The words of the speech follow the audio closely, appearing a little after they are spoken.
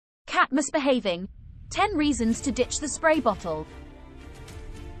cat misbehaving. 10 reasons to ditch the spray bottle.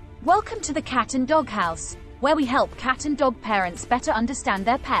 Welcome to the Cat and Dog House, where we help cat and dog parents better understand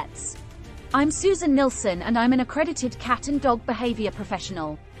their pets. I'm Susan Nilsson and I'm an accredited cat and dog behavior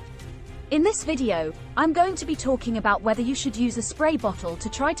professional. In this video, I'm going to be talking about whether you should use a spray bottle to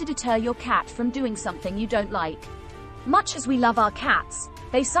try to deter your cat from doing something you don't like. Much as we love our cats,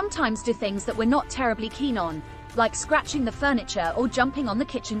 they sometimes do things that we're not terribly keen on, like scratching the furniture or jumping on the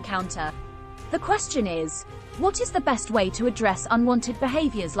kitchen counter. The question is, what is the best way to address unwanted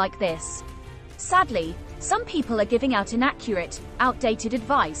behaviors like this? Sadly, some people are giving out inaccurate, outdated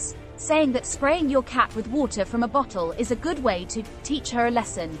advice, saying that spraying your cat with water from a bottle is a good way to teach her a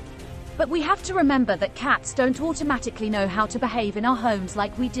lesson. But we have to remember that cats don't automatically know how to behave in our homes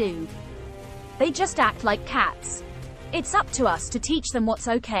like we do. They just act like cats. It's up to us to teach them what's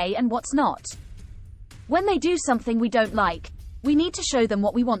okay and what's not. When they do something we don't like, we need to show them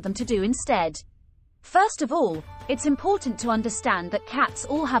what we want them to do instead. First of all, it's important to understand that cats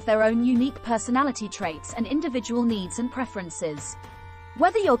all have their own unique personality traits and individual needs and preferences.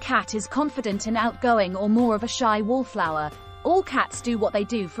 Whether your cat is confident and outgoing or more of a shy wallflower, all cats do what they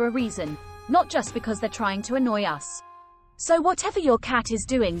do for a reason, not just because they're trying to annoy us. So whatever your cat is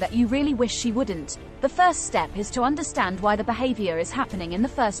doing that you really wish she wouldn't, the first step is to understand why the behavior is happening in the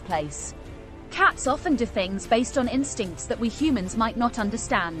first place. Cats often do things based on instincts that we humans might not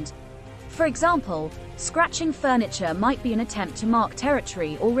understand. For example, scratching furniture might be an attempt to mark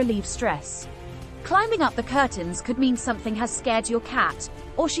territory or relieve stress. Climbing up the curtains could mean something has scared your cat,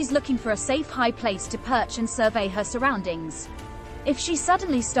 or she's looking for a safe high place to perch and survey her surroundings. If she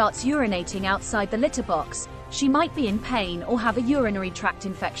suddenly starts urinating outside the litter box, she might be in pain or have a urinary tract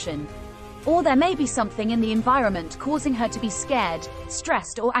infection. Or there may be something in the environment causing her to be scared,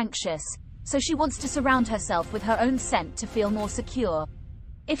 stressed or anxious, so she wants to surround herself with her own scent to feel more secure.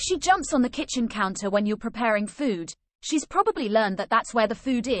 If she jumps on the kitchen counter when you're preparing food, she's probably learned that that's where the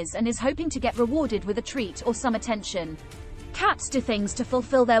food is and is hoping to get rewarded with a treat or some attention. Cats do things to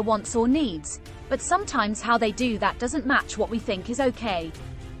fulfill their wants or needs, but sometimes how they do that doesn't match what we think is okay.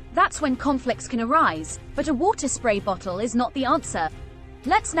 That's when conflicts can arise, but a water spray bottle is not the answer.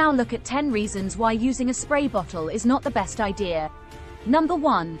 Let's now look at 10 reasons why using a spray bottle is not the best idea. Number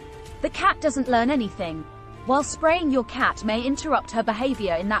 1. The cat doesn't learn anything. While spraying your cat may interrupt her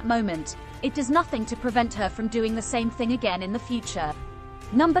behavior in that moment, it does nothing to prevent her from doing the same thing again in the future.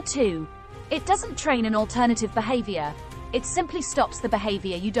 Number 2. It doesn't train an alternative behavior. It simply stops the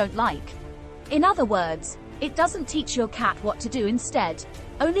behavior you don't like. In other words, it doesn't teach your cat what to do instead,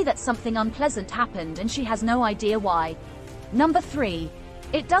 only that something unpleasant happened and she has no idea why. Number 3.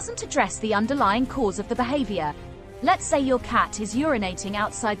 It doesn't address the underlying cause of the behavior. Let's say your cat is urinating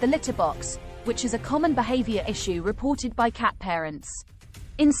outside the litter box, which is a common behavior issue reported by cat parents.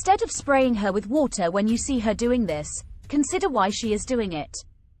 Instead of spraying her with water when you see her doing this, consider why she is doing it.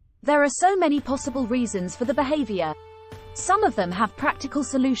 There are so many possible reasons for the behavior. Some of them have practical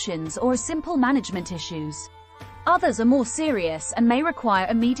solutions or are simple management issues. Others are more serious and may require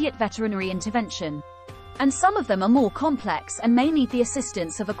immediate veterinary intervention. And some of them are more complex and may need the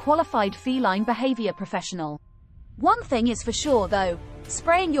assistance of a qualified feline behavior professional. One thing is for sure though,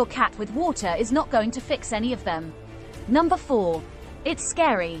 spraying your cat with water is not going to fix any of them. Number 4. It's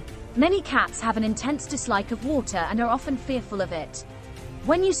scary. Many cats have an intense dislike of water and are often fearful of it.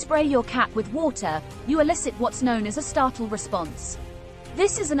 When you spray your cat with water, you elicit what's known as a startle response.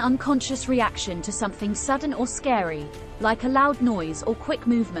 This is an unconscious reaction to something sudden or scary, like a loud noise or quick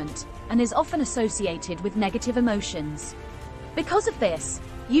movement, and is often associated with negative emotions. Because of this,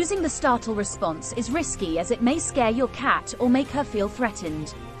 using the startle response is risky as it may scare your cat or make her feel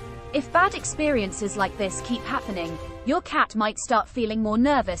threatened. If bad experiences like this keep happening, your cat might start feeling more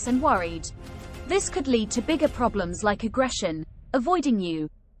nervous and worried. This could lead to bigger problems like aggression, avoiding you,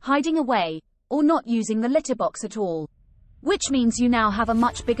 hiding away, or not using the litter box at all. Which means you now have a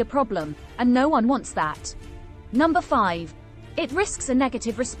much bigger problem, and no one wants that. Number 5. It risks a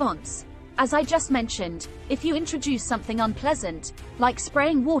negative response. As I just mentioned, if you introduce something unpleasant, like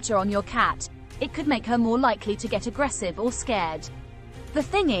spraying water on your cat, it could make her more likely to get aggressive or scared. The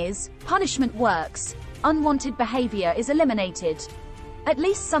thing is, punishment works. Unwanted behavior is eliminated. At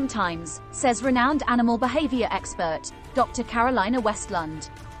least sometimes, says renowned animal behavior expert, Dr. Carolina Westlund.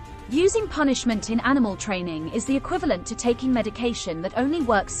 Using punishment in animal training is the equivalent to taking medication that only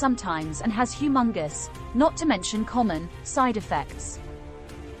works sometimes and has humongous, not to mention common, side effects.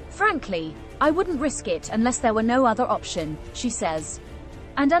 Frankly, I wouldn't risk it unless there were no other option, she says.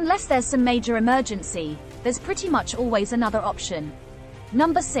 And unless there's some major emergency, there's pretty much always another option.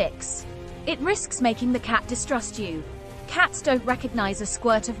 Number 6. It risks making the cat distrust you. Cats don't recognize a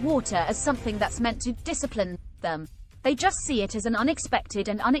squirt of water as something that's meant to discipline them. They just see it as an unexpected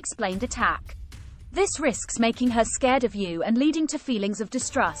and unexplained attack. This risks making her scared of you and leading to feelings of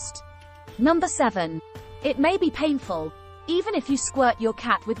distrust. Number 7. It may be painful. Even if you squirt your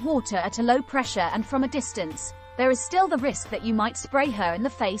cat with water at a low pressure and from a distance, there is still the risk that you might spray her in the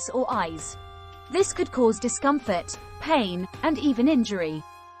face or eyes. This could cause discomfort, pain, and even injury.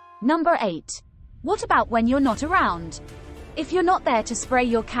 Number 8. What about when you're not around? If you're not there to spray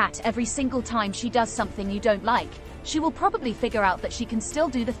your cat every single time she does something you don't like, she will probably figure out that she can still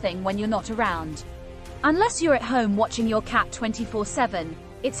do the thing when you're not around. Unless you're at home watching your cat 24/7,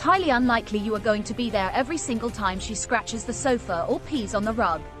 it's highly unlikely you are going to be there every single time she scratches the sofa or pees on the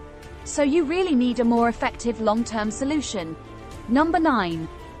rug. So you really need a more effective long-term solution. Number 9.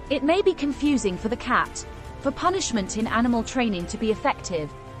 It may be confusing for the cat. For punishment in animal training to be effective,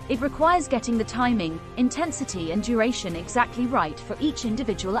 it requires getting the timing, intensity and duration exactly right for each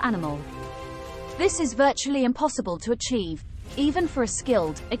individual animal. This is virtually impossible to achieve, even for a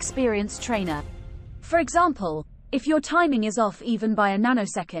skilled, experienced trainer. For example, if your timing is off even by a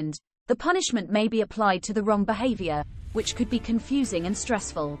nanosecond, the punishment may be applied to the wrong behavior, which could be confusing and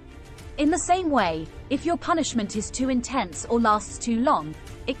stressful. In the same way, if your punishment is too intense or lasts too long,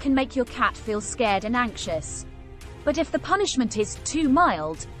 it can make your cat feel scared and anxious. But if the punishment is too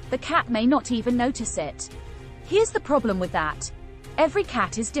mild, the cat may not even notice it. Here's the problem with that. Every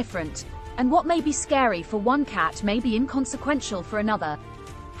cat is different, and what may be scary for one cat may be inconsequential for another.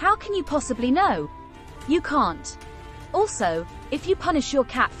 How can you possibly know? You can't. Also, if you punish your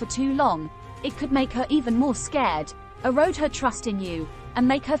cat for too long, it could make her even more scared, erode her trust in you, and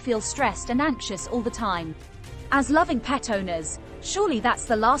make her feel stressed and anxious all the time. As loving pet owners, surely that's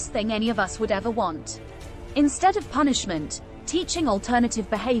the last thing any of us would ever want. Instead of punishment, teaching alternative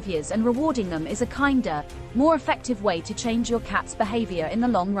behaviors and rewarding them is a kinder, more effective way to change your cat's behavior in the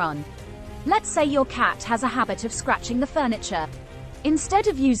long run. Let's say your cat has a habit of scratching the furniture. Instead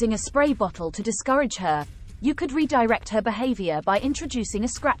of using a spray bottle to discourage her, you could redirect her behavior by introducing a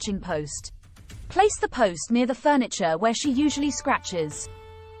scratching post. Place the post near the furniture where she usually scratches.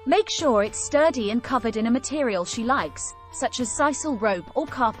 Make sure it's sturdy and covered in a material she likes, such as sisal rope or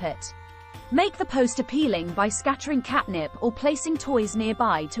carpet. Make the post appealing by scattering catnip or placing toys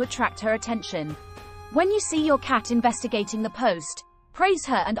nearby to attract her attention. When you see your cat investigating the post, praise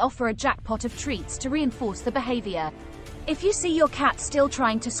her and offer a jackpot of treats to reinforce the behavior. If you see your cat still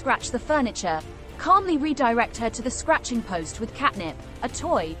trying to scratch the furniture, calmly redirect her to the scratching post with catnip, a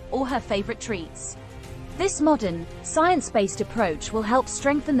toy, or her favorite treats. This modern, science-based approach will help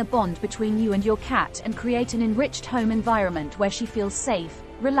strengthen the bond between you and your cat and create an enriched home environment where she feels safe,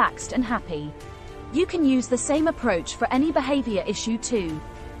 relaxed and happy. You can use the same approach for any behavior issue too.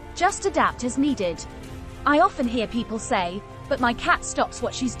 Just adapt as needed. I often hear people say, "But my cat stops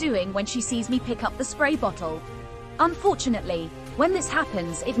what she's doing when she sees me pick up the spray bottle." Unfortunately, when this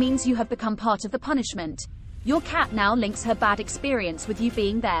happens, it means you have become part of the punishment. Your cat now links her bad experience with you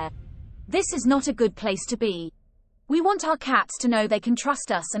being there. This is not a good place to be. We want our cats to know they can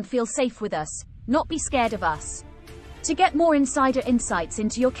trust us and feel safe with us, not be scared of us. To get more insider insights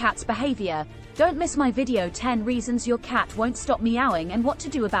into your cat's behavior, don't miss my video 10 reasons your cat won't stop meowing and what to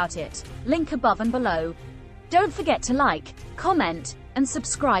do about it. Link above and below. Don't forget to like, comment, and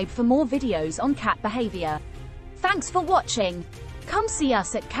subscribe for more videos on cat behavior. Thanks for watching. Come see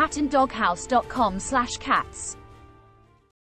us at kttndoghouse.com/cats.